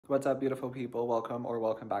What's up, beautiful people? Welcome or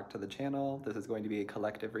welcome back to the channel. This is going to be a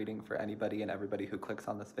collective reading for anybody and everybody who clicks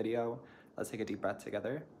on this video. Let's take a deep breath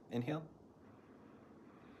together. Inhale.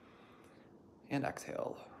 And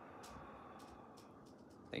exhale.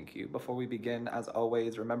 Thank you. Before we begin, as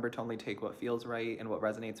always, remember to only take what feels right and what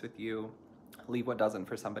resonates with you. Leave what doesn't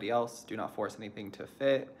for somebody else. Do not force anything to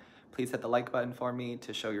fit. Please hit the like button for me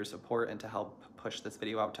to show your support and to help push this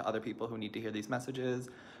video out to other people who need to hear these messages.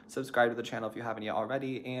 Subscribe to the channel if you haven't yet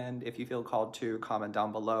already, and if you feel called to, comment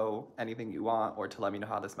down below anything you want or to let me know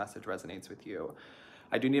how this message resonates with you.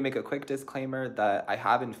 I do need to make a quick disclaimer that I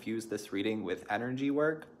have infused this reading with energy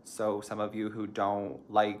work, so some of you who don't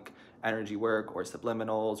like energy work or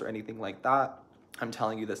subliminals or anything like that, I'm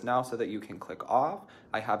telling you this now so that you can click off.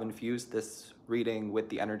 I have infused this reading with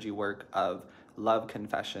the energy work of love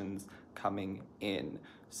confessions coming in.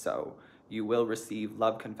 So you will receive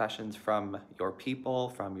love confessions from your people,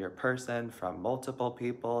 from your person, from multiple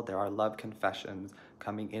people. There are love confessions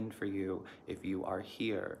coming in for you if you are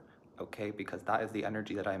here, okay? Because that is the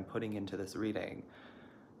energy that I'm putting into this reading.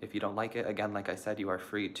 If you don't like it, again, like I said, you are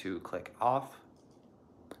free to click off.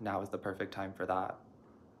 Now is the perfect time for that.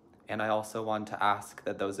 And I also want to ask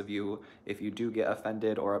that those of you, if you do get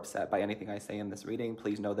offended or upset by anything I say in this reading,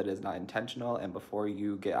 please know that it is not intentional. And before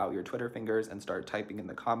you get out your Twitter fingers and start typing in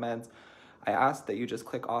the comments, I ask that you just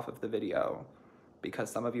click off of the video, because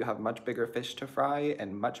some of you have much bigger fish to fry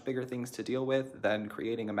and much bigger things to deal with than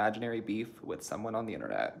creating imaginary beef with someone on the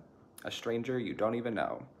internet, a stranger you don't even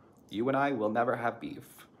know. You and I will never have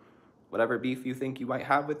beef. Whatever beef you think you might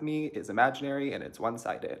have with me is imaginary and it's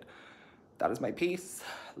one-sided. That is my piece.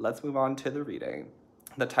 Let's move on to the reading.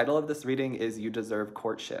 The title of this reading is You Deserve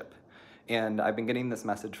Courtship. And I've been getting this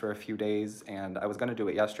message for a few days, and I was gonna do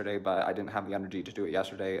it yesterday, but I didn't have the energy to do it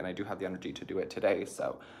yesterday, and I do have the energy to do it today.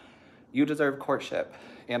 So you deserve courtship.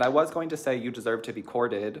 And I was going to say you deserve to be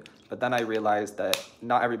courted, but then I realized that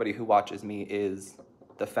not everybody who watches me is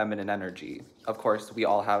the feminine energy. Of course, we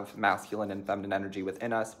all have masculine and feminine energy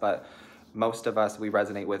within us, but most of us, we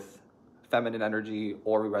resonate with feminine energy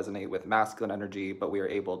or we resonate with masculine energy, but we are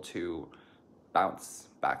able to bounce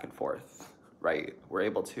back and forth, right? We're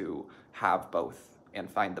able to have both and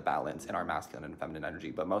find the balance in our masculine and feminine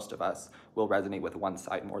energy, but most of us will resonate with one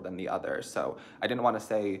side more than the other. So I didn't want to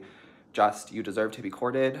say just you deserve to be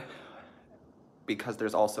courted, because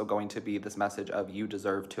there's also going to be this message of you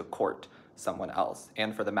deserve to court someone else.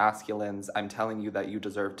 And for the masculines, I'm telling you that you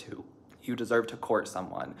deserve to court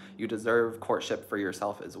someone. You deserve courtship for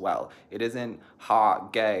yourself as well. It isn't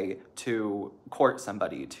hot, gay to court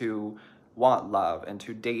somebody, to want love and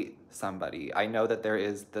to date somebody. I know that there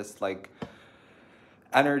is this like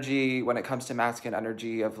energy when it comes to masculine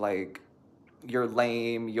energy of like, you're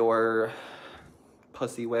lame, you're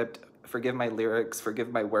pussy whipped. Forgive my lyrics,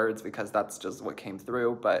 forgive my words, because that's just what came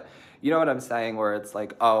through. But you know what I'm saying, where it's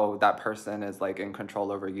like, oh, that person is like in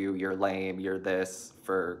control over you, you're lame, you're this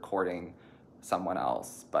for courting someone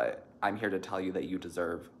else. But I'm here to tell you that you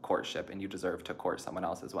deserve courtship and you deserve to court someone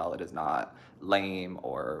else as well. It is not lame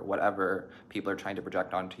or whatever people are trying to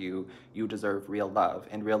project onto you. You deserve real love,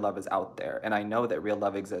 and real love is out there. And I know that real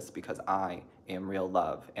love exists because I am real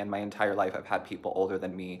love. And my entire life I've had people older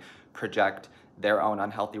than me project their own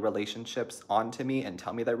unhealthy relationships onto me and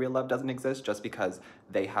tell me that real love doesn't exist just because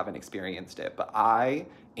they haven't experienced it. But I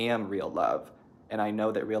am real love, and I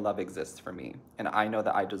know that real love exists for me, and I know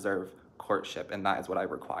that I deserve courtship, and that is what I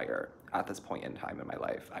require at this point in time in my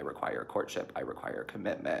life. I require courtship, I require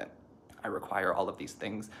commitment, I require all of these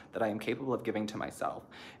things that I am capable of giving to myself.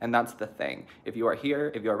 And that's the thing. If you are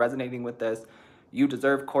here, if you are resonating with this, you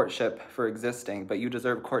deserve courtship for existing, but you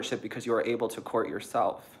deserve courtship because you are able to court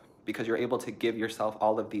yourself, because you're able to give yourself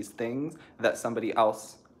all of these things that somebody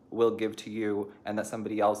else will give to you and that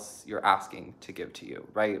somebody else you're asking to give to you,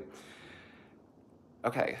 right?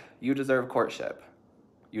 Okay, you deserve courtship.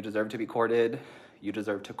 You deserve to be courted. You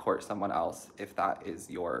deserve to court someone else if that is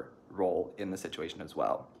your role in the situation as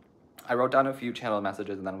well. I wrote down a few channel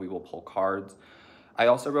messages and then we will pull cards. I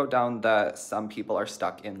also wrote down that some people are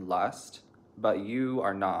stuck in lust, but you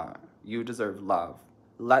are not. You deserve love.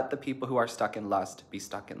 Let the people who are stuck in lust be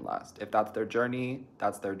stuck in lust. If that's their journey,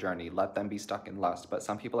 that's their journey. Let them be stuck in lust. But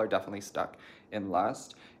some people are definitely stuck in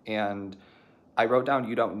lust. And I wrote down,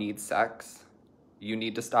 you don't need sex. You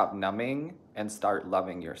need to stop numbing and start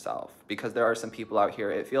loving yourself. Because there are some people out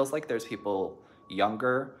here, it feels like there's people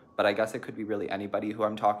younger, but I guess it could be really anybody who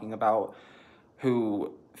I'm talking about,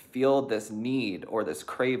 who feel this need or this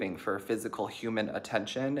craving for physical human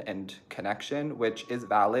attention and connection, which is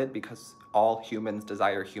valid because all humans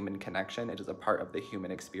desire human connection. It is a part of the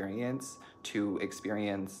human experience to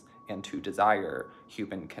experience and to desire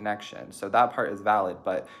human connection. So that part is valid,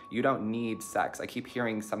 but you don't need sex. I keep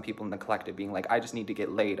hearing some people in the collective being like, I just need to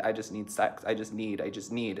get laid. I just need sex. I just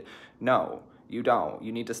need. No, you don't.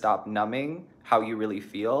 You need to stop numbing how you really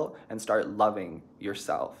feel and start loving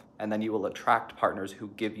yourself. And then you will attract partners who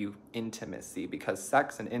give you intimacy, because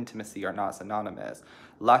sex and intimacy are not synonymous.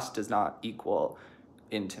 Lust does not equal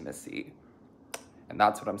intimacy. And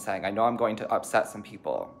that's what I'm saying. I know I'm going to upset some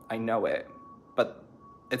people. I know it, but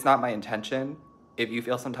it's not my intention. If you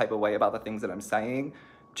feel some type of way about the things that I'm saying,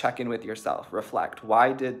 check in with yourself, reflect.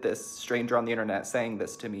 Why did this stranger on the internet saying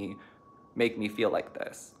this to me make me feel like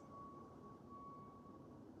this?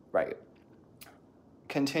 Right.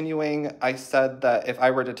 Continuing, I said that if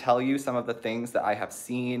I were to tell you some of the things that I have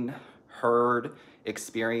seen, heard,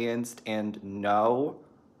 experienced, and know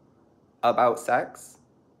about sex,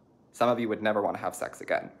 some of you would never want to have sex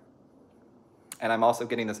again. And I'm also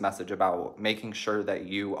getting this message about making sure that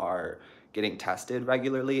you are getting tested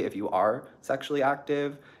regularly if you are sexually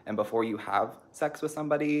active. And before you have sex with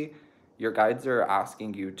somebody, your guides are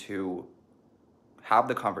asking you to have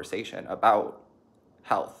the conversation about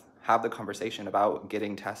health, have the conversation about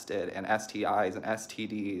getting tested and STIs and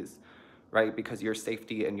STDs, right? Because your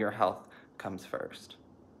safety and your health comes first.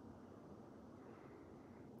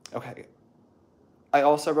 Okay. I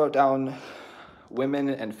also wrote down women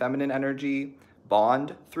and feminine energy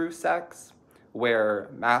bond through sex, where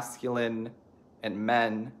masculine and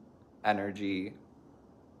men energy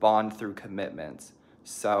bond through commitments.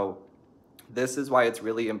 So this is why it's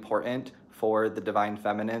really important for the divine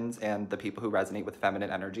feminines and the people who resonate with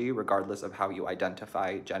feminine energy, regardless of how you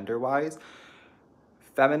identify gender-wise.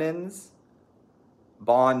 Feminines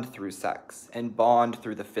bond through sex and bond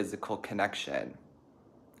through the physical connection,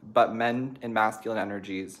 but men and masculine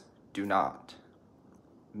energies do not.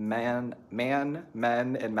 Men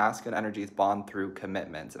and masculine energies bond through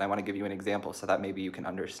commitments. And I want to give you an example so that maybe you can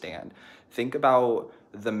understand. Think about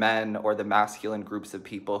the men or the masculine groups of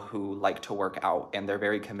people who like to work out and they're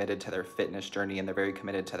very committed to their fitness journey and they're very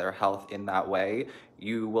committed to their health in that way.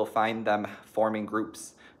 You will find them forming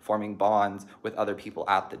groups, forming bonds with other people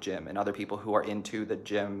at the gym and other people who are into the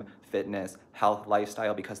gym, fitness, health,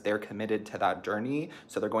 lifestyle, because they're committed to that journey.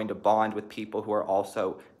 So they're going to bond with people who are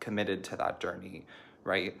also committed to that journey,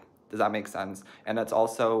 right? Does that make sense? And that's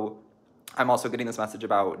also, I'm also getting this message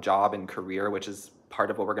about job and career, which is part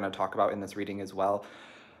of what we're going to talk about in this reading as well.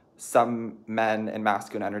 Some men and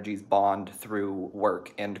masculine energies bond through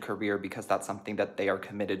work and career because that's something that they are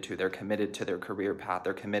committed to. They're committed to their career path.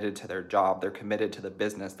 They're committed to their job. They're committed to the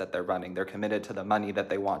business that they're running. They're committed to the money that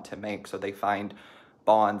they want to make. So they find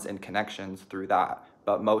bonds and connections through that.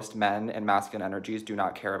 But most men and masculine energies do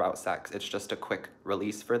not care about sex. It's just a quick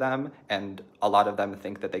release for them. And a lot of them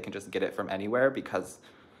think that they can just get it from anywhere because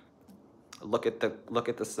look at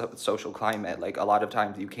the social climate. Like, a lot of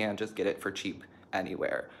times you can just get it for cheap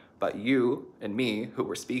anywhere. But you and me, who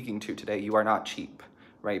we're speaking to today, you are not cheap,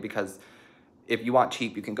 right? Because if you want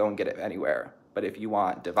cheap, you can go and get it anywhere. But if you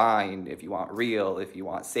want divine, if you want real, if you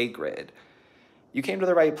want sacred, you came to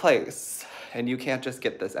the right place, and you can't just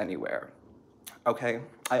get this anywhere. Okay,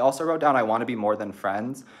 I also wrote down, I want to be more than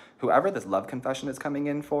friends. Whoever this love confession is coming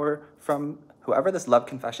in for some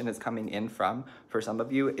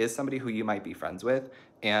of you is somebody who you might be friends with.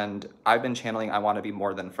 And I've been channeling, I want to be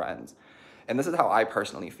more than friends. And this is how I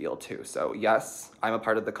personally feel too. So yes, I'm a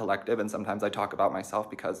part of the collective, and sometimes I talk about myself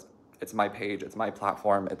because it's my page, it's my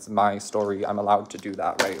platform, it's my story. I'm allowed to do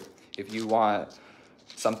that, right? If you want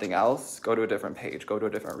something else, go to a different page, go to a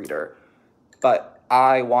different reader. But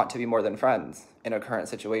I want to be more than friends in a current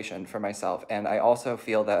situation for myself. And I also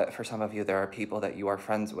feel that for some of you, there are people that you are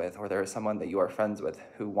friends with, or there is someone that you are friends with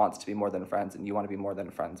who wants to be more than friends, and you want to be more than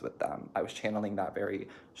friends with them. I was channeling that very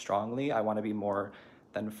strongly. I want to be more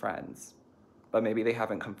than friends. But maybe they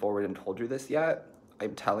haven't come forward and told you this yet.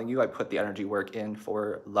 I'm telling you, I put the energy work in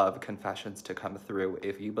for love confessions to come through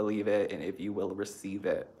if you believe it and if you will receive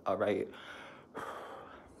it, all right?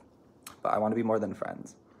 But I want to be more than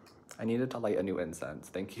friends. I needed to light a new incense.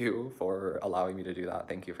 Thank you for allowing me to do that.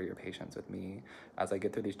 Thank you for your patience with me as I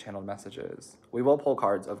get through these channeled messages. We will pull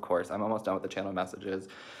cards, of course. I'm almost done with the channeled messages.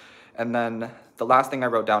 And then the last thing I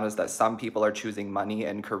wrote down is that some people are choosing money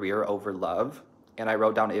and career over love. And I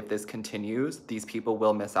wrote down, if this continues, these people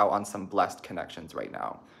will miss out on some blessed connections right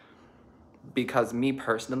now. Because me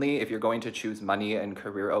personally, if you're going to choose money and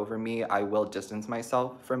career over me, I will distance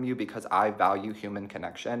myself from you because I value human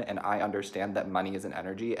connection and I understand that money is an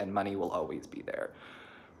energy and money will always be there.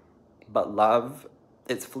 But love,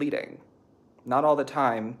 it's fleeting. Not all the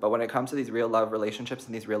time, but when it comes to these real love relationships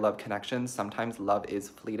and these real love connections, sometimes love is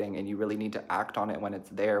fleeting and you really need to act on it when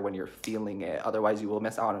it's there, when you're feeling it. Otherwise, you will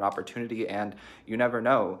miss out on an opportunity, and you never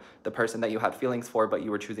know. The person that you had feelings for, but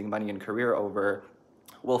you were choosing money and career over,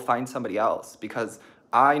 will find somebody else, because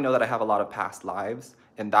I know that I have a lot of past lives,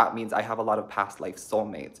 and that means I have a lot of past life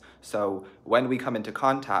soulmates. So when we come into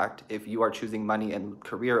contact, if you are choosing money and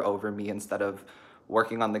career over me instead of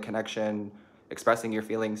working on the connection, expressing your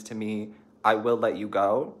feelings to me, I will let you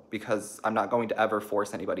go, because I'm not going to ever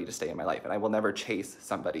force anybody to stay in my life, and I will never chase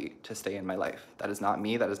somebody to stay in my life. That is not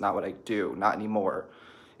me. That is not what I do. Not anymore.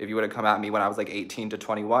 If you would have come at me when I was like 18 to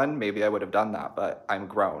 21, maybe I would have done that, but I'm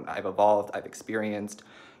grown. I've evolved. I've experienced.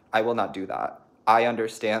 I will not do that. I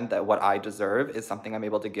understand that what I deserve is something I'm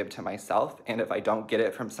able to give to myself, and if I don't get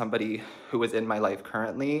it from somebody who is in my life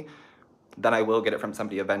currently, then I will get it from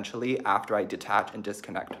somebody eventually after I detach and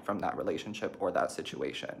disconnect from that relationship or that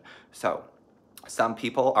situation. So some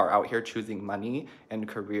people are out here choosing money and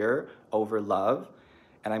career over love,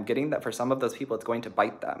 and I'm getting that for some of those people, it's going to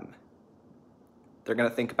bite them. They're going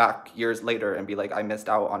to think back years later and be like, I missed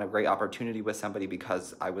out on a great opportunity with somebody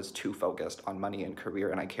because I was too focused on money and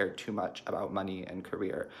career, and I cared too much about money and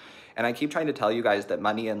career. And I keep trying to tell you guys that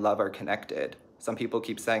money and love are connected. Some people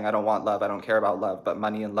keep saying, I don't want love, I don't care about love, but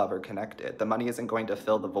money and love are connected. The money isn't going to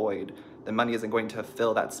fill the void. The money isn't going to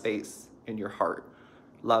fill that space in your heart.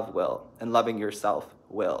 Love will, and loving yourself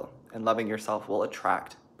will, and loving yourself will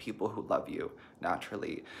attract people who love you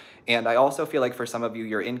naturally. And I also feel like for some of you,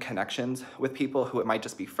 you're in connections with people who it might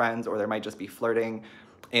just be friends, or there might just be flirting,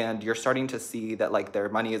 and you're starting to see that like their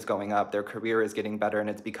money is going up, their career is getting better, and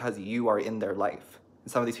it's because you are in their life.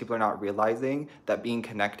 And some of these people are not realizing that being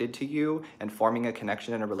connected to you and forming a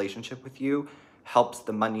connection and a relationship with you helps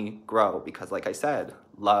the money grow, because like I said,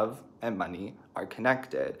 love and money are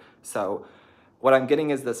connected. So what I'm getting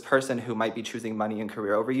is this person who might be choosing money and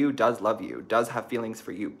career over you does love you, does have feelings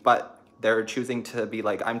for you, but they're choosing to be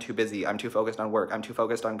like, I'm too busy, I'm too focused on work, I'm too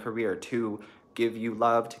focused on career to give you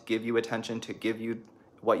love, to give you attention, to give you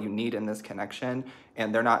what you need in this connection.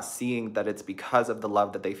 And they're not seeing that it's because of the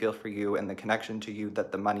love that they feel for you and the connection to you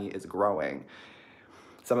that the money is growing.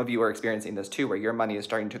 Some of you are experiencing this too, where your money is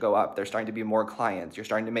starting to go up. There's starting to be more clients. You're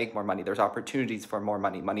starting to make more money. There's opportunities for more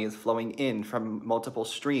money. Money is flowing in from multiple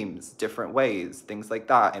streams, different ways, things like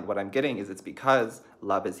that. And what I'm getting is it's because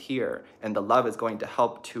love is here, and the love is going to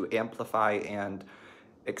help to amplify and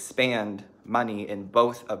expand money in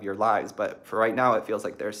both of your lives. But for right now, it feels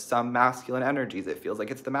like there's some masculine energies. It feels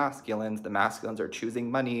like it's the masculines. The masculines are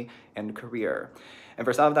choosing money and career. And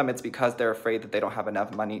for some of them, it's because they're afraid that they don't have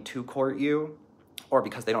enough money to court you, or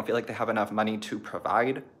because they don't feel like they have enough money to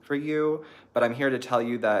provide for you. But I'm here to tell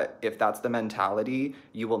you that if that's the mentality,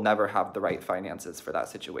 you will never have the right finances for that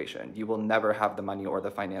situation. You will never have the money or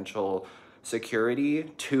the financial security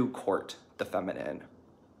to court the feminine,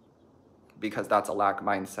 because that's a lack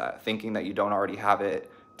mindset. Thinking that you don't already have it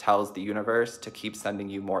tells the universe to keep sending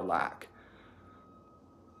you more lack.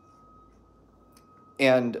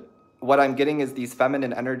 And what I'm getting is these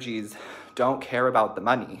feminine energies don't care about the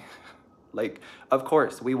money. Like, of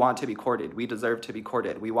course, we want to be courted. We deserve to be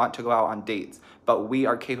courted. We want to go out on dates, but we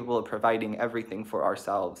are capable of providing everything for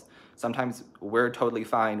ourselves. Sometimes we're totally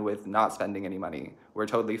fine with not spending any money. We're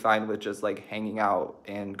totally fine with just like hanging out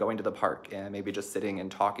and going to the park and maybe just sitting and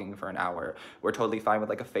talking for an hour. We're totally fine with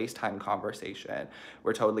like a FaceTime conversation.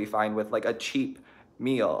 We're totally fine with like a cheap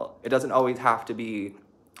meal. It doesn't always have to be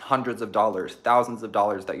hundreds of dollars, thousands of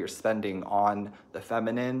dollars that you're spending on the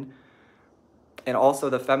feminine. And also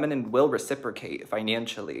the feminine will reciprocate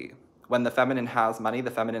financially. When the feminine has money, the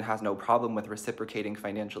feminine has no problem with reciprocating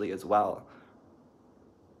financially as well.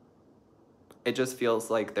 It just feels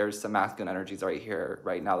like there's some masculine energies right here,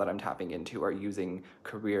 right now that I'm tapping into, are using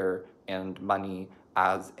career and money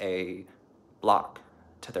as a block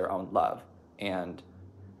to their own love. And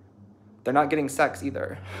they're not getting sex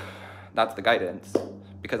either. That's the guidance.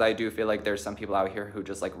 Because I do feel like there's some people out here who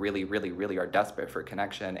just like really, really, really are desperate for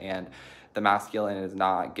connection, and the masculine is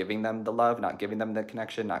not giving them the love, not giving them the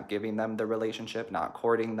connection, not giving them the relationship, not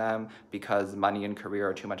courting them, because money and career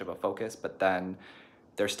are too much of a focus, but then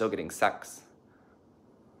they're still getting sex.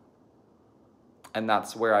 And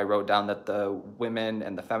that's where I wrote down that the women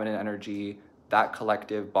and the feminine energy, that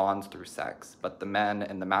collective bonds through sex, but the men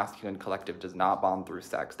and the masculine collective does not bond through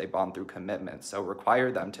sex. They bond through commitment. So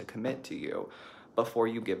require them to commit to you before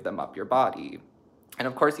you give them up your body. And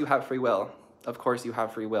of course you have free will. Of course you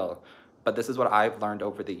have free will. But this is what I've learned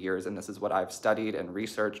over the years, and this is what I've studied and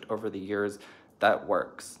researched over the years that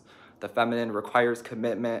works. The feminine requires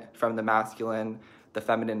commitment from the masculine. The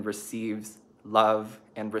feminine receives love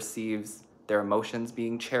and receives their emotions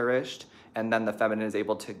being cherished, and then the feminine is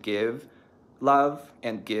able to give love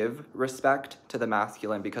and give respect to the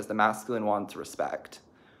masculine because the masculine wants respect.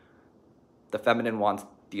 The feminine wants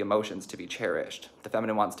the emotions to be cherished. The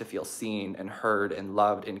feminine wants to feel seen and heard and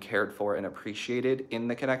loved and cared for and appreciated in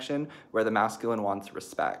the connection, where the masculine wants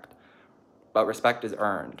respect. But respect is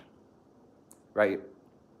earned, right?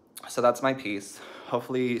 So that's my piece.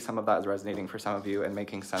 Hopefully some of that is resonating for some of you and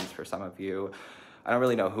making sense for some of you. I don't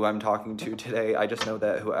really know who I'm talking to today. I just know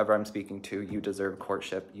that whoever I'm speaking to, you deserve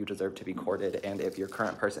courtship. You deserve to be courted. And if your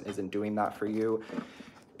current person isn't doing that for you,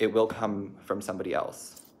 it will come from somebody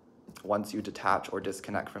else once you detach or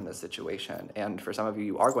disconnect from this situation. And for some of you,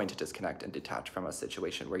 you are going to disconnect and detach from a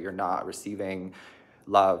situation where you're not receiving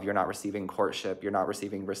love, you're not receiving courtship, you're not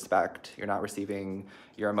receiving respect, you're not receiving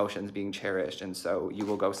your emotions being cherished. And so you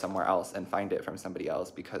will go somewhere else and find it from somebody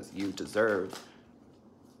else because you deserve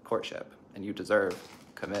courtship and you deserve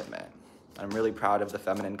commitment. I'm really proud of the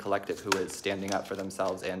feminine collective who is standing up for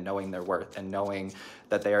themselves and knowing their worth and knowing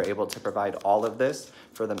that they are able to provide all of this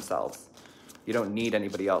for themselves. You don't need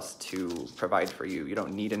anybody else to provide for you. You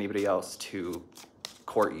don't need anybody else to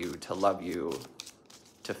court you, to love you,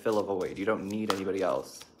 to fill a void. You don't need anybody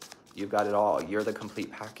else. You've got it all. You're the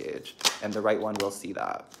complete package, and the right one will see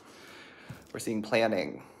that. We're seeing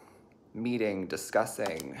planning, meeting,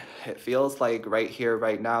 discussing. It feels like right here,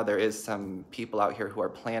 right now, there is some people out here who are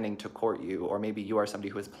planning to court you, or maybe you are somebody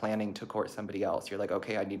who is planning to court somebody else. You're like,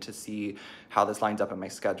 okay, I need to see how this lines up in my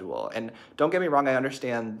schedule. And don't get me wrong, I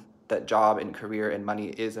understand that job and career and money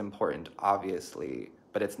is important, obviously,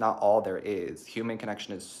 but it's not all there is. Human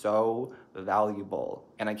connection is so valuable.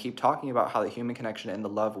 And I keep talking about how the human connection and the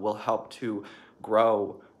love will help to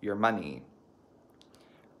grow your money.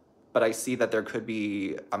 But I see that there could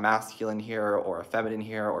be a masculine here or a feminine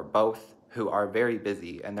here or both who are very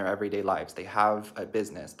busy in their everyday lives. They have a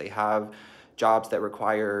business. They have jobs that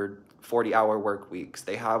require 40-hour work weeks.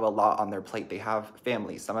 They have a lot on their plate. They have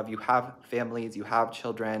families. Some of you have families. You have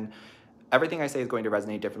children. Everything I say is going to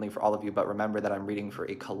resonate differently for all of you, but remember that I'm reading for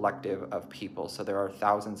a collective of people. So there are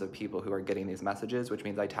thousands of people who are getting these messages, which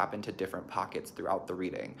means I tap into different pockets throughout the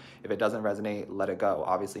reading. If it doesn't resonate, let it go.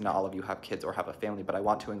 Obviously, not all of you have kids or have a family, but I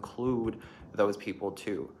want to include those people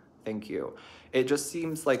too. Thank you. It just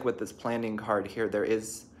seems like with this planning card here, there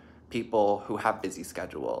is people who have busy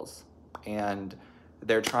schedules and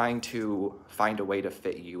they're trying to find a way to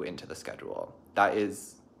fit you into the schedule. That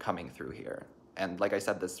is coming through here. And like I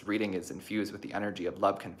said, this reading is infused with the energy of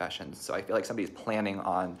love confessions. So I feel like somebody's planning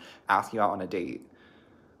on asking you out on a date.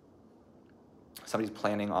 Somebody's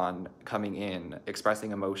planning on coming in,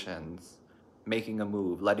 expressing emotions, making a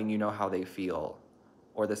move, letting you know how they feel.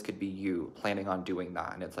 Or this could be you planning on doing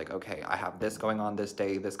that. And it's like, okay, I have this going on this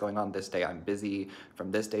day, this going on this day. I'm busy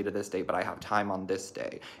from this day to this day, but I have time on this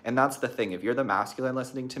day. And that's the thing. If you're the masculine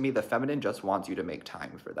listening to me, the feminine just wants you to make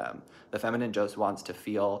time for them. The feminine just wants to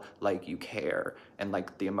feel like you care and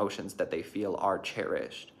like the emotions that they feel are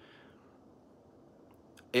cherished.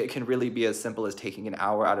 It can really be as simple as taking an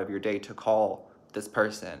hour out of your day to call this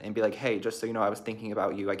person and be like, hey, just so you know, I was thinking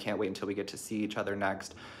about you. I can't wait until we get to see each other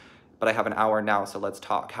next. But I have an hour now, so let's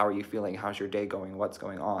talk. How are you feeling? How's your day going? What's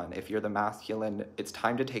going on? If you're the masculine, it's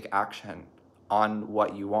time to take action on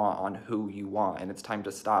what you want, on who you want. And it's time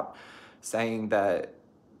to stop saying that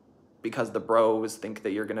because the bros think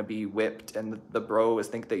that you're gonna be whipped and the bros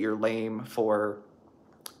think that you're lame for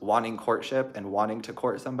wanting courtship and wanting to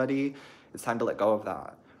court somebody. It's time to let go of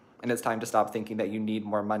that. And it's time to stop thinking that you need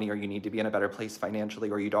more money or you need to be in a better place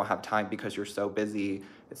financially or you don't have time because you're so busy.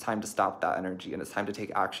 It's time to stop that energy and it's time to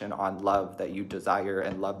take action on love that you desire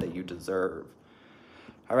and love that you deserve.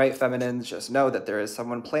 All right, feminines, just know that there is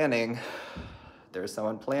someone planning. There is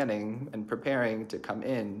someone planning and preparing to come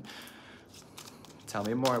in. Tell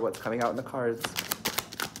me more. What's coming out in the cards?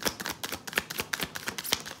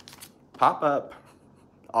 Pop up.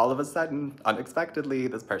 All of a sudden, unexpectedly,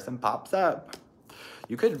 this person pops up.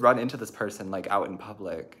 You could run into this person like out in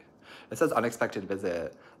public. It says unexpected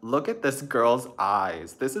visit. Look at this girl's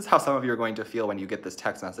eyes. This is how some of you are going to feel when you get this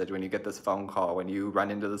text message, when you get this phone call, when you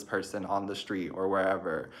run into this person on the street or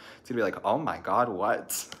wherever. It's gonna be like, oh my God,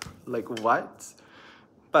 what? Like what?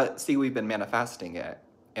 But see, we've been manifesting it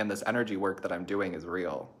and this energy work that I'm doing is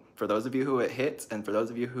real. For those of you who it hits and for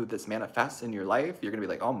those of you who this manifests in your life, you're gonna be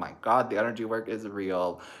like, oh my God, the energy work is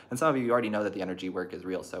real. And some of you already know that the energy work is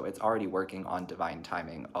real, so it's already working on divine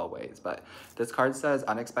timing always. But this card says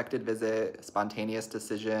unexpected visit, spontaneous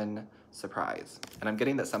decision, surprise. And I'm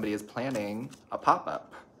getting that somebody is planning a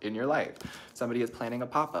pop-up in your life. Somebody is planning a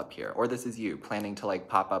pop-up here, or this is you planning to like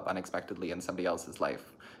pop up unexpectedly in somebody else's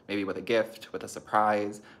life. Maybe with a gift, with a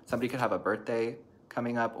surprise. Somebody could have a birthday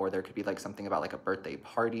coming up, or there could be like something about like a birthday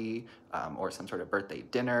party or some sort of birthday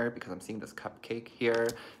dinner, because I'm seeing this cupcake here.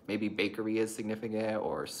 Maybe bakery is significant,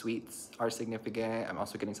 or sweets are significant. I'm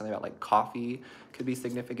also getting something about like coffee could be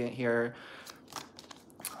significant here.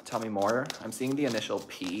 Tell me more. I'm seeing the initial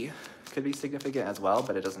P could be significant as well,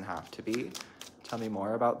 but it doesn't have to be. Tell me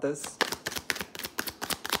more about this.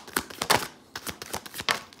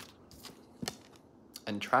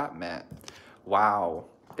 Entrapment. Wow.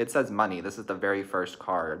 It says money. This is the very first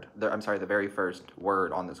card. I'm sorry, the very first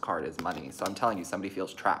word on this card is money. So I'm telling you, somebody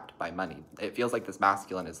feels trapped by money. It feels like this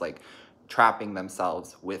masculine is like trapping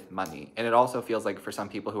themselves with money. And it also feels like for some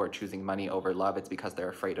people who are choosing money over love, it's because they're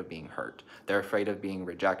afraid of being hurt. They're afraid of being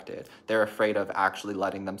rejected. They're afraid of actually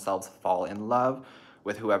letting themselves fall in love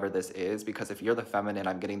with whoever this is, because if you're the feminine,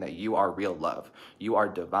 I'm getting that you are real love. You are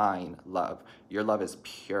divine love. Your love is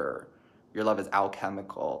pure. Your love is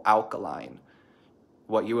alchemical, alkaline.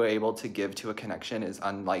 What you are able to give to a connection is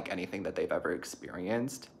unlike anything that they've ever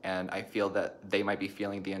experienced. And I feel that they might be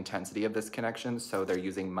feeling the intensity of this connection, so they're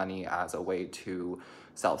using money as a way to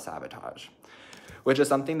self-sabotage, which is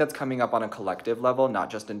something that's coming up on a collective level, not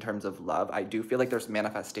just in terms of love. I do feel like there's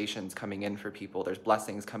manifestations coming in for people. There's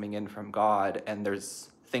blessings coming in from God, and there's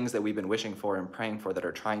things that we've been wishing for and praying for that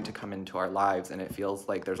are trying to come into our lives, and it feels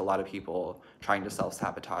like there's a lot of people trying to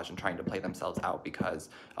self-sabotage and trying to play themselves out because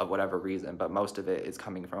of whatever reason, but most of it is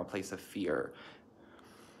coming from a place of fear.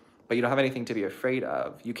 But you don't have anything to be afraid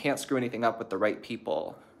of. You can't screw anything up with the right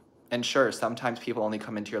people. And sure, sometimes people only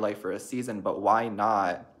come into your life for a season, but why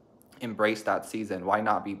not embrace that season? Why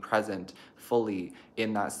not be present fully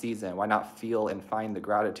in that season? Why not feel and find the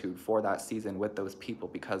gratitude for that season with those people?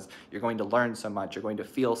 Because you're going to learn so much, you're going to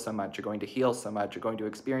feel so much, you're going to heal so much, you're going to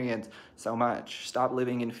experience so much. Stop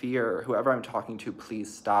living in fear. Whoever I'm talking to,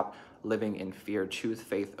 please stop living in fear. Choose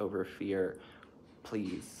faith over fear,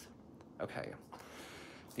 please. Okay.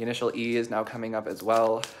 The initial E is now coming up as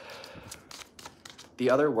well. The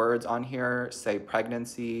other words on here say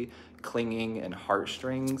pregnancy, clinging, and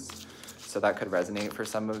heartstrings. So that could resonate for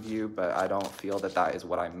some of you, but I don't feel that that is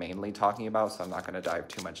what I'm mainly talking about, so I'm not going to dive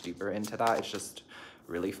too much deeper into that. It's just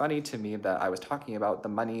really funny to me that I was talking about the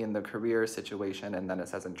money and the career situation, and then it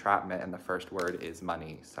says entrapment, and the first word is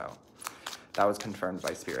money. So that was confirmed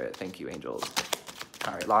by Spirit. Thank you, angels.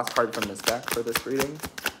 All right, last card from this deck for this reading.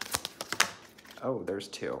 Oh, there's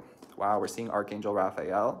two. Wow, we're seeing Archangel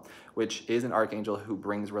Raphael, which is an archangel who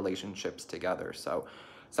brings relationships together. So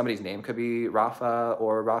somebody's name could be Rafa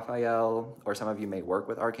or Raphael, or some of you may work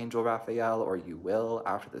with Archangel Raphael, or you will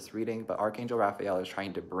after this reading, but Archangel Raphael is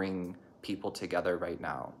trying to bring people together right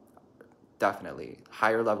now. Definitely.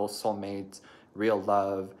 Higher level soulmates, real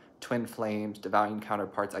love, twin flames, divine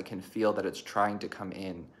counterparts. I can feel that it's trying to come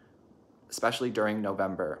in, especially during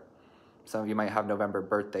November. Some of you might have November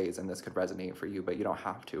birthdays, and this could resonate for you, but you don't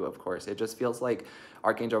have to, of course. It just feels like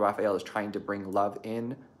Archangel Raphael is trying to bring love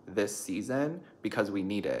in this season because we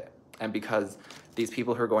need it, and because these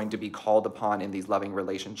people who are going to be called upon in these loving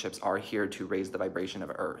relationships are here to raise the vibration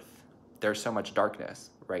of earth. There's so much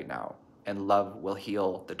darkness right now, and love will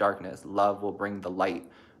heal the darkness. Love will bring the light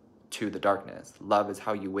to the darkness. Love is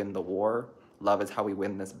how you win the war. Love is how we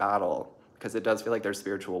win this battle, because it does feel like there's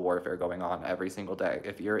spiritual warfare going on every single day.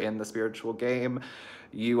 If you're in the spiritual game,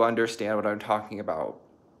 you understand what I'm talking about.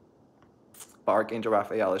 But Archangel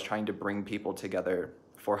Raphael is trying to bring people together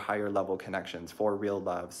for higher level connections, for real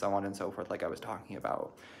love, so on and so forth, like I was talking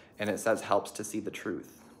about. And it says helps to see the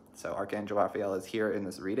truth. So Archangel Raphael is here in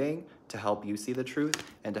this reading to help you see the truth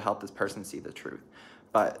and to help this person see the truth.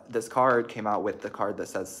 But this card came out with the card that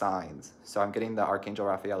says signs. So I'm getting that Archangel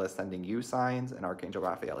Raphael is sending you signs, and Archangel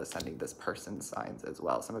Raphael is sending this person signs as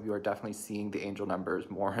well. Some of you are definitely seeing the angel numbers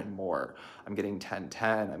more and more. I'm getting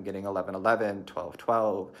 1010, I'm getting 1111,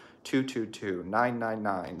 1212, 222,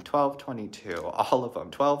 999, 1222, all of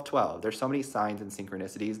them, 1212. There's so many signs and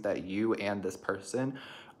synchronicities that you and this person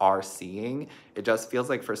are seeing. It just feels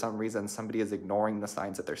like for some reason somebody is ignoring the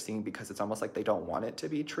signs that they're seeing because it's almost like they don't want it to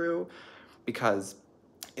be true, because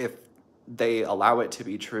if they allow it to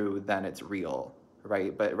be true, then it's real,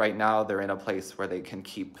 right? But right now they're in a place where they can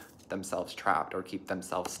keep themselves trapped or keep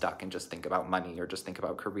themselves stuck and just think about money or just think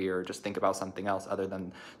about career or just think about something else other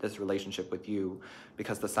than this relationship with you,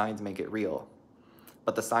 because the signs make it real.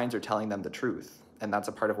 But the signs are telling them the truth. And that's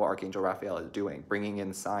a part of what Archangel Raphael is doing, bringing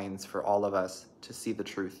in signs for all of us to see the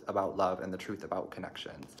truth about love and the truth about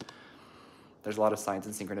connections. There's a lot of signs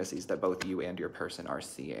and synchronicities that both you and your person are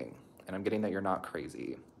seeing. And I'm getting that you're not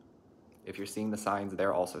crazy. If you're seeing the signs,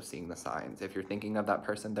 they're also seeing the signs. If you're thinking of that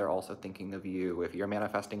person, they're also thinking of you. If you're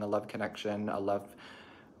manifesting a love connection, a love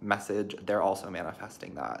message, they're also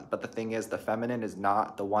manifesting that. But the thing is, the feminine is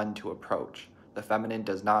not the one to approach. The feminine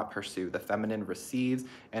does not pursue. The feminine receives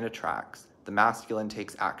and attracts. The masculine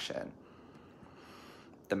takes action.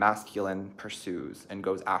 The masculine pursues and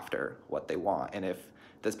goes after what they want. And if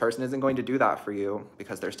this person isn't going to do that for you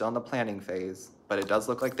because they're still in the planning phase, but it does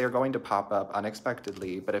look like they're going to pop up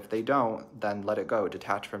unexpectedly, but if they don't, then let it go,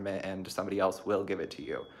 detach from it, and somebody else will give it to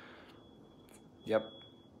you. Yep,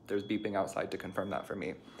 there's beeping outside to confirm that for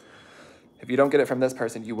me. If you don't get it from this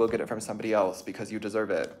person, you will get it from somebody else because you deserve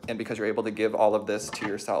it and because you're able to give all of this to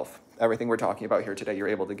yourself. Everything we're talking about here today, you're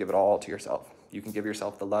able to give it all to yourself. You can give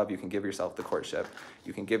yourself the love, you can give yourself the courtship,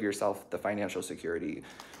 you can give yourself the financial security,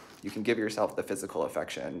 you can give yourself the physical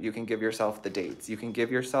affection, you can give yourself the dates, you can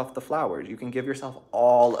give yourself the flowers, you can give yourself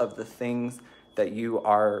all of the things that you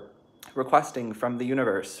are requesting from the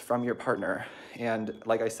universe, from your partner. And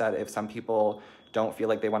like I said, if some people don't feel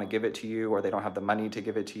like they want to give it to you, or they don't have the money to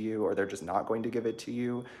give it to you, or they're just not going to give it to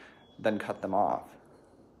you, then cut them off.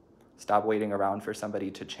 Stop waiting around for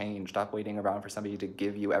somebody to change. Stop waiting around for somebody to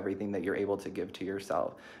give you everything that you're able to give to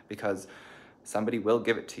yourself, because somebody will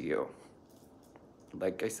give it to you.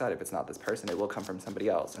 Like I said, if it's not this person, it will come from somebody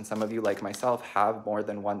else. And some of you, like myself, have more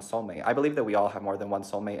than one soulmate. I believe that we all have more than one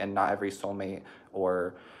soulmate, and not every soulmate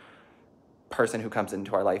or person who comes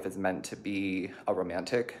into our life is meant to be a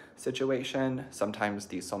romantic situation. Sometimes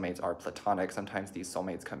these soulmates are platonic. Sometimes these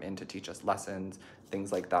soulmates come in to teach us lessons,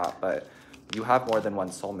 things like that. But you have more than one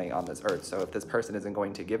soulmate on this earth. So if this person isn't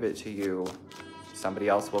going to give it to you, somebody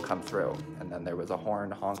else will come through. And then there was a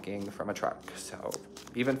horn honking from a truck. So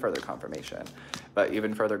even further confirmation, but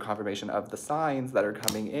even further confirmation of the signs that are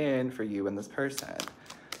coming in for you and this person.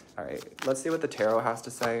 All right, let's see what the tarot has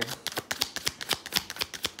to say.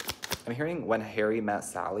 I'm hearing when Harry met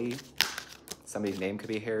Sally. Somebody's name could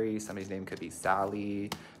be Harry, somebody's name could be Sally.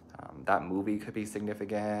 That movie could be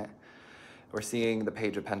significant. We're seeing the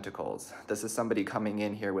Page of Pentacles. This is somebody coming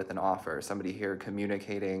in here with an offer, somebody here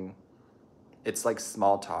communicating. It's like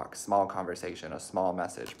small talk, small conversation, a small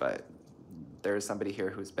message, but there's somebody here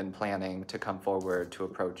who's been planning to come forward, to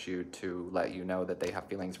approach you, to let you know that they have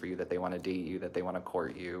feelings for you, that they want to date you, that they want to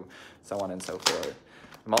court you, so on and so forth.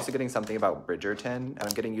 I'm also getting something about Bridgerton, and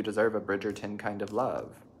I'm getting you deserve a Bridgerton kind of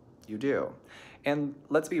love. You do. And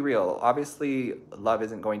let's be real, obviously love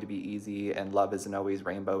isn't going to be easy, and love isn't always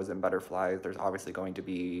rainbows and butterflies. There's obviously going to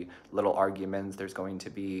be little arguments. There's going to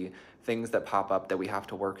be things that pop up that we have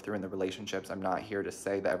to work through in the relationships. I'm not here to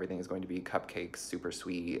say that everything is going to be cupcakes, super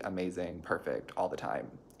sweet, amazing, perfect all the time,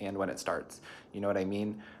 and when it starts. You know what I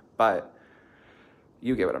mean? But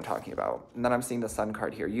you get what I'm talking about. And then I'm seeing the Sun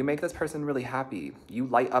card here. You make this person really happy. You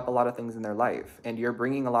light up a lot of things in their life, and you're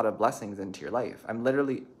bringing a lot of blessings into your life. I'm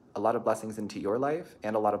literally a lot of blessings into your life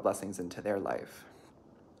and a lot of blessings into their life.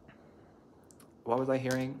 What was I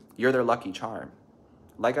hearing? You're their lucky charm.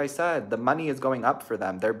 Like I said, the money is going up for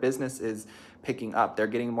them. Their business is picking up. They're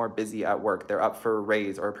getting more busy at work. They're up for a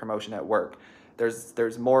raise or a promotion at work.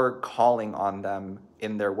 There's more calling on them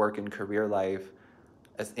in their work and career life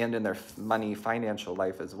and in their money financial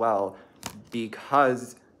life as well,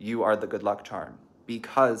 because you are the good luck charm,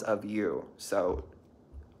 because of you. So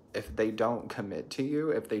if they don't commit to you,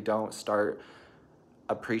 if they don't start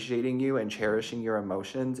appreciating you and cherishing your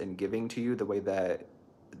emotions and giving to you the way that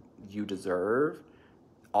you deserve,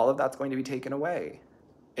 all of that's going to be taken away.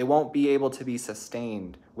 It won't be able to be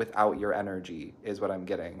sustained without your energy, is what I'm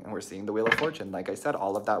getting. And we're seeing the Wheel of Fortune. Like I said,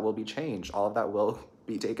 all of that will be changed. All of that will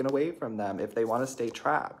be taken away from them if they want to stay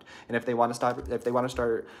trapped. And if they want to stop, if they want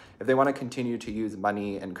to continue to use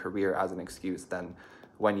money and career as an excuse, then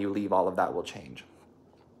when you leave, all of that will change.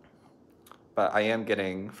 But I am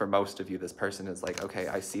getting, for most of you, this person is like, okay,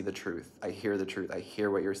 I see the truth. I hear the truth. I hear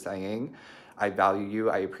what you're saying. I value you.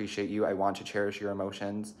 I appreciate you. I want to cherish your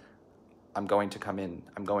emotions. I'm going to come in.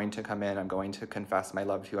 I'm going to come in. I'm going to confess my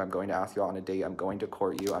love to you. I'm going to ask you out on a date. I'm going to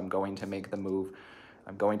court you. I'm going to make the move.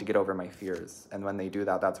 I'm going to get over my fears. And when they do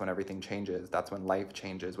that, that's when everything changes. That's when life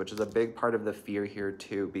changes, which is a big part of the fear here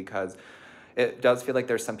too, because it does feel like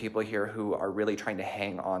there's some people here who are really trying to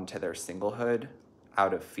hang on to their singlehood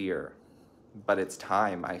out of fear. But it's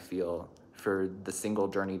time, I feel, for the single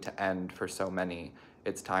journey to end for so many.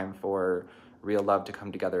 It's time for real love to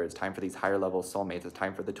come together. It's time for these higher level soulmates. It's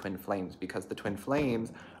time for the twin flames, because the twin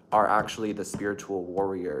flames are actually the spiritual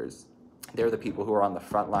warriors. They're the people who are on the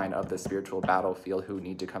front line of the spiritual battlefield, who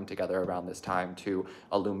need to come together around this time to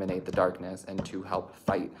illuminate the darkness and to help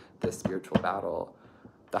fight this spiritual battle.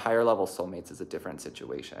 The higher level soulmates is a different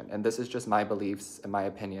situation. And this is just my beliefs and my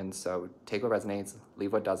opinions, so take what resonates,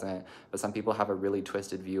 leave what doesn't. But some people have a really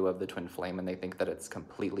twisted view of the twin flame, and they think that it's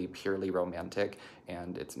completely, purely romantic,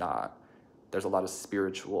 and it's not. There's a lot of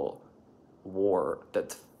spiritual war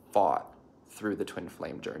that's fought through the twin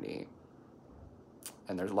flame journey.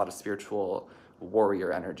 And there's a lot of spiritual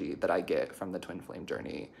warrior energy that I get from the twin flame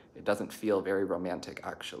journey. It doesn't feel very romantic,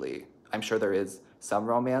 actually. I'm sure there is some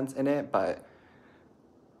romance in it, but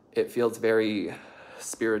it feels very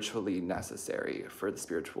spiritually necessary for the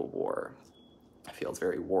spiritual war. It feels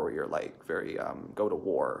very warrior-like, very go to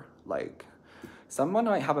war. Like, someone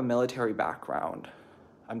might have a military background.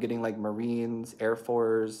 I'm getting like Marines, Air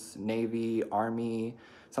Force, Navy, Army.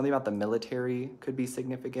 Something about the military could be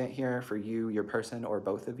significant here for you, your person, or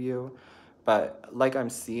both of you. But like I'm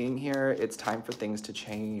seeing here, it's time for things to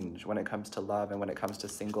change when it comes to love and when it comes to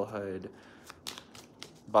singlehood.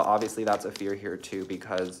 But obviously that's a fear here too,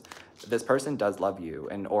 because this person does love you,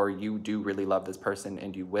 and or you do really love this person,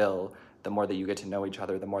 and you will, the more that you get to know each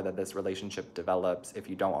other, the more that this relationship develops, if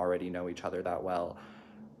you don't already know each other that well.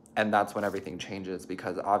 And that's when everything changes,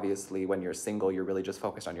 because obviously when you're single, you're really just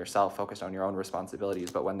focused on yourself, focused on your own responsibilities.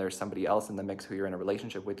 But when there's somebody else in the mix who you're in a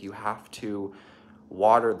relationship with, you have to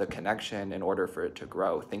water the connection in order for it to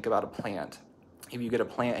grow. Think about a plant. If you get a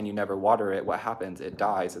plant and you never water it, what happens? It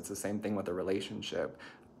dies. It's the same thing with a relationship.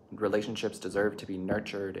 Relationships deserve to be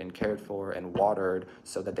nurtured and cared for and watered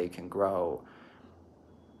so that they can grow.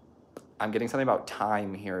 I'm getting something about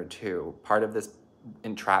time here too. Part of this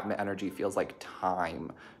entrapment energy feels like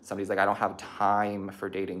time. Somebody's like, I don't have time for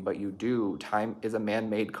dating, but you do. Time is a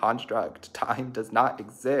man-made construct. Time does not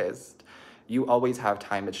exist. You always have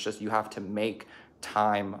time. It's just you have to make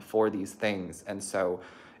time for these things. And so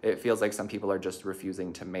it feels like some people are just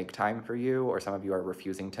refusing to make time for you, or some of you are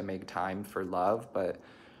refusing to make time for love, but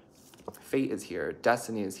fate is here,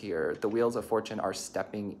 destiny is here, the wheels of fortune are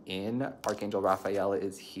stepping in. Archangel Raphael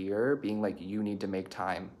is here, being like, you need to make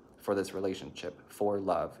time for this relationship, for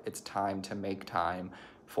love. It's time to make time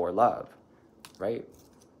for love, right?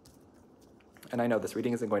 And I know this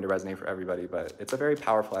reading isn't going to resonate for everybody, but it's a very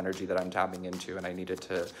powerful energy that I'm tapping into, and I needed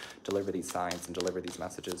to deliver these signs and deliver these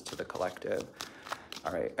messages to the collective.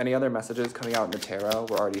 All right, any other messages coming out in the tarot?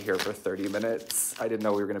 We're already here for 30 minutes. I didn't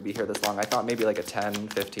know we were gonna be here this long. I thought maybe like a 10,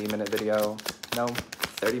 15-minute video. No,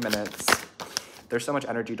 30 minutes. There's so much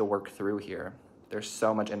energy to work through here. There's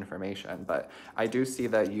so much information, but I do see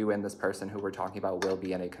that you and this person who we're talking about will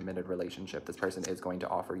be in a committed relationship. This person is going to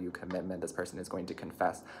offer you commitment. This person is going to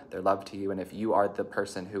confess their love to you. And if you are the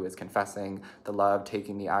person who is confessing the love,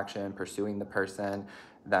 taking the action, pursuing the person,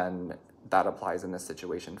 then that applies in this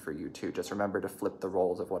situation for you too. Just remember to flip the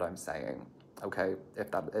roles of what I'm saying, okay?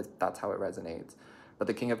 If that's how it resonates. But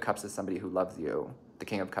the King of Cups is somebody who loves you. The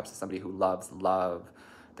King of Cups is somebody who loves love.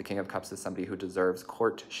 The King of Cups is somebody who deserves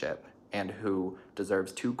courtship and who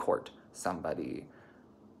deserves to court somebody.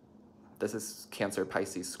 This is Cancer,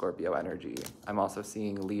 Pisces, Scorpio energy. I'm also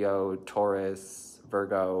seeing Leo, Taurus,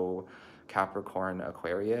 Virgo, Capricorn,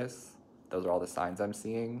 Aquarius. Those are all the signs I'm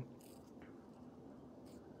seeing.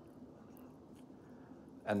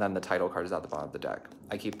 And then the title card is at the bottom of the deck.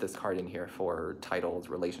 I keep this card in here for titles,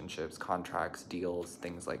 relationships, contracts, deals,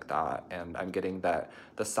 things like that. And I'm getting that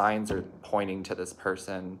the signs are pointing to this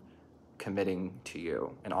person committing to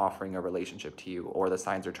you and offering a relationship to you, or the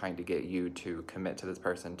signs are trying to get you to commit to this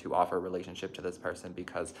person, to offer a relationship to this person,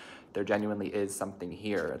 because there genuinely is something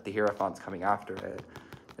here. The Hierophant's coming after it.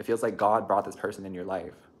 It feels like God brought this person in your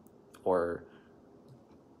life, or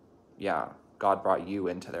yeah, God brought you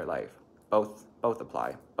into their life. Both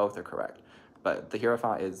apply, both are correct. But the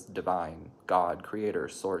Hierophant is divine, God, creator,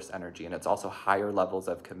 source energy, and it's also higher levels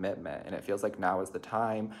of commitment. And it feels like now is the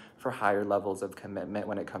time for higher levels of commitment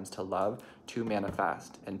when it comes to love to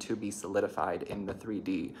manifest and to be solidified in the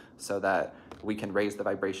 3D, so that we can raise the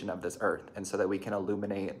vibration of this earth, and so that we can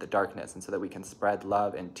illuminate the darkness, and so that we can spread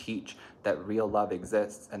love and teach that real love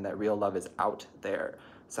exists and that real love is out there.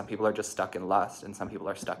 Some people are just stuck in lust, and some people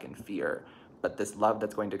are stuck in fear. But this love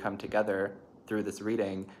that's going to come together through this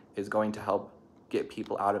reading is going to help get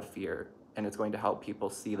people out of fear, and it's going to help people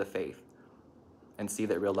see the faith and see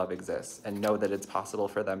that real love exists and know that it's possible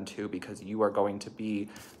for them too, because you are going to be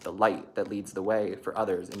the light that leads the way for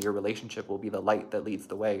others, and your relationship will be the light that leads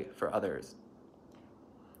the way for others.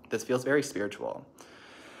 This feels very spiritual.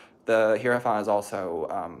 The Hierophant is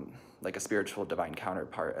also like a spiritual divine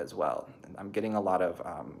counterpart as well. And I'm getting a lot of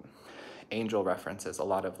angel references, a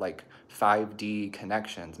lot of like 5D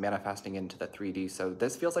connections manifesting into the 3D. So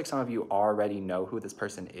this feels like some of you already know who this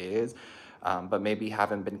person is, but maybe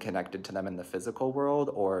haven't been connected to them in the physical world,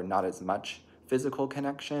 or not as much physical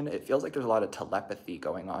connection. It feels like there's a lot of telepathy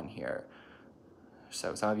going on here.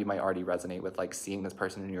 So some of you might already resonate with like seeing this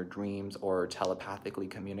person in your dreams or telepathically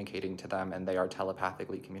communicating to them, and they are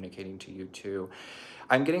telepathically communicating to you too.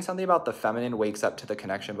 I'm getting something about the feminine wakes up to the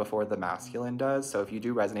connection before the masculine does. So if you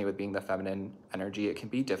do resonate with being the feminine energy, it can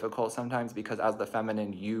be difficult sometimes because as the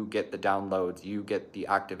feminine, you get the downloads, you get the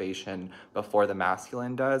activation before the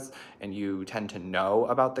masculine does, and you tend to know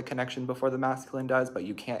about the connection before the masculine does, but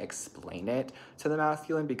you can't explain it to the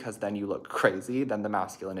masculine because then you look crazy. Then the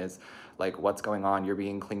masculine is like, what's going on? You're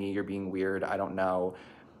being clingy, you're being weird, I don't know.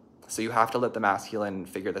 So you have to let the masculine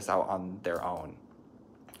figure this out on their own,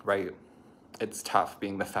 right? It's tough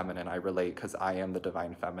being the feminine. I relate because I am the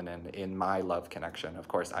divine feminine in my love connection. Of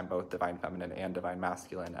course, I'm both divine feminine and divine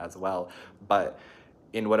masculine as well. But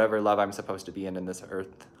in whatever love I'm supposed to be in this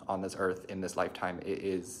earth, on this earth, in this lifetime, it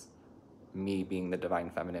is me being the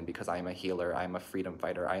divine feminine because I am a healer, I am a freedom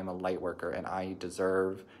fighter, I am a light worker, and I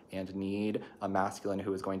deserve and need a masculine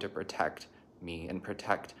who is going to protect me and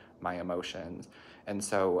protect my emotions. And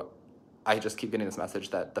so I just keep getting this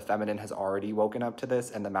message that the feminine has already woken up to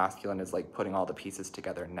this and the masculine is like putting all the pieces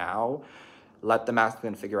together now. Let the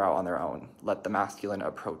masculine figure out on their own. Let the masculine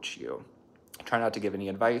approach you. Try not to give any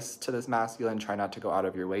advice to this masculine. Try not to go out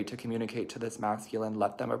of your way to communicate to this masculine.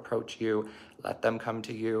 Let them approach you. Let them come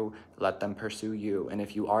to you. Let them pursue you. And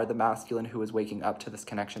if you are the masculine who is waking up to this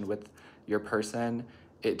connection with your person,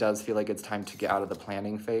 it does feel like it's time to get out of the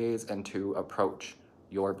planning phase and to approach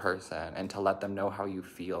your person and to let them know how you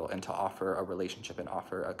feel and to offer a relationship and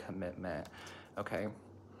offer a commitment, okay?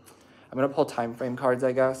 I'm gonna pull time frame cards,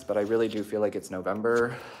 I guess, but I really do feel like it's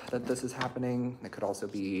November that this is happening. It could also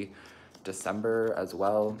be December as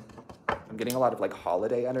well. I'm getting a lot of like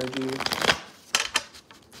holiday energy.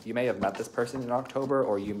 You may have met this person in October,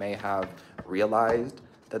 or you may have realized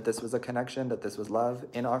that this was a connection, that this was love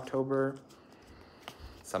in October.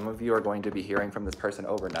 Some of you are going to be hearing from this person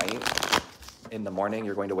overnight. In the morning,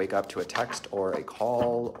 you're going to wake up to a text or a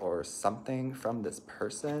call or something from this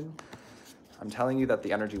person. I'm telling you that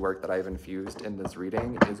the energy work that I've infused in this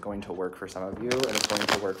reading is going to work for some of you, and it's going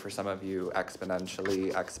to work for some of you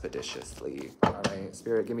exponentially, expeditiously. All right,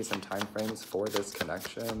 Spirit, give me some time frames for this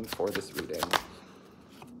connection, for this reading.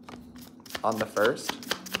 On the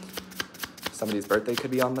 1st, somebody's birthday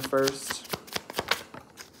could be on the 1st.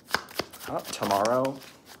 Tomorrow.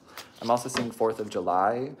 I'm also seeing 4th of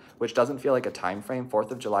July, which doesn't feel like a time frame. 4th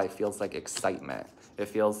of July feels like excitement. It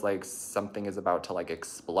feels like something is about to like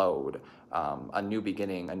explode, a new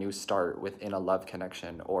beginning, a new start within a love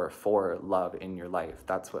connection or for love in your life.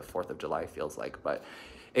 That's what 4th of July feels like, but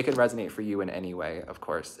it can resonate for you in any way, of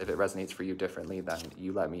course. If it resonates for you differently, then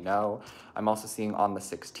you let me know. I'm also seeing on the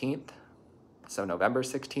 16th, so November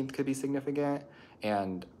 16th could be significant,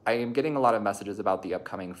 and I am getting a lot of messages about the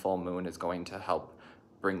upcoming full moon is going to help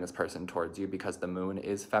bring this person towards you because the moon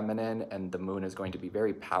is feminine and the moon is going to be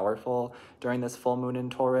very powerful during this full moon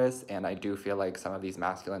in Taurus. And I do feel like some of these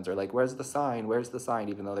masculines are like, where's the sign? Where's the sign?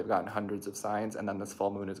 Even though they've gotten hundreds of signs. And then this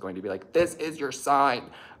full moon is going to be like, this is your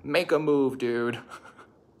sign. Make a move, dude.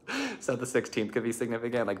 So the 16th could be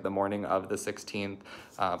significant, like the morning of the 16th.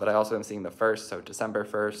 But I also am seeing the 1st, so December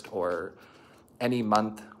 1st or any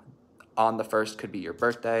month on the 1st could be your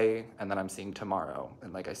birthday, and then I'm seeing tomorrow.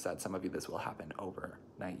 And like I said, some of you, this will happen overnight.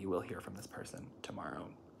 You will hear from this person tomorrow.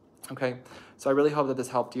 Okay, so I really hope that this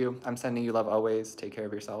helped you. I'm sending you love always. Take care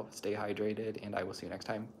of yourself, stay hydrated, and I will see you next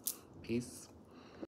time. Peace.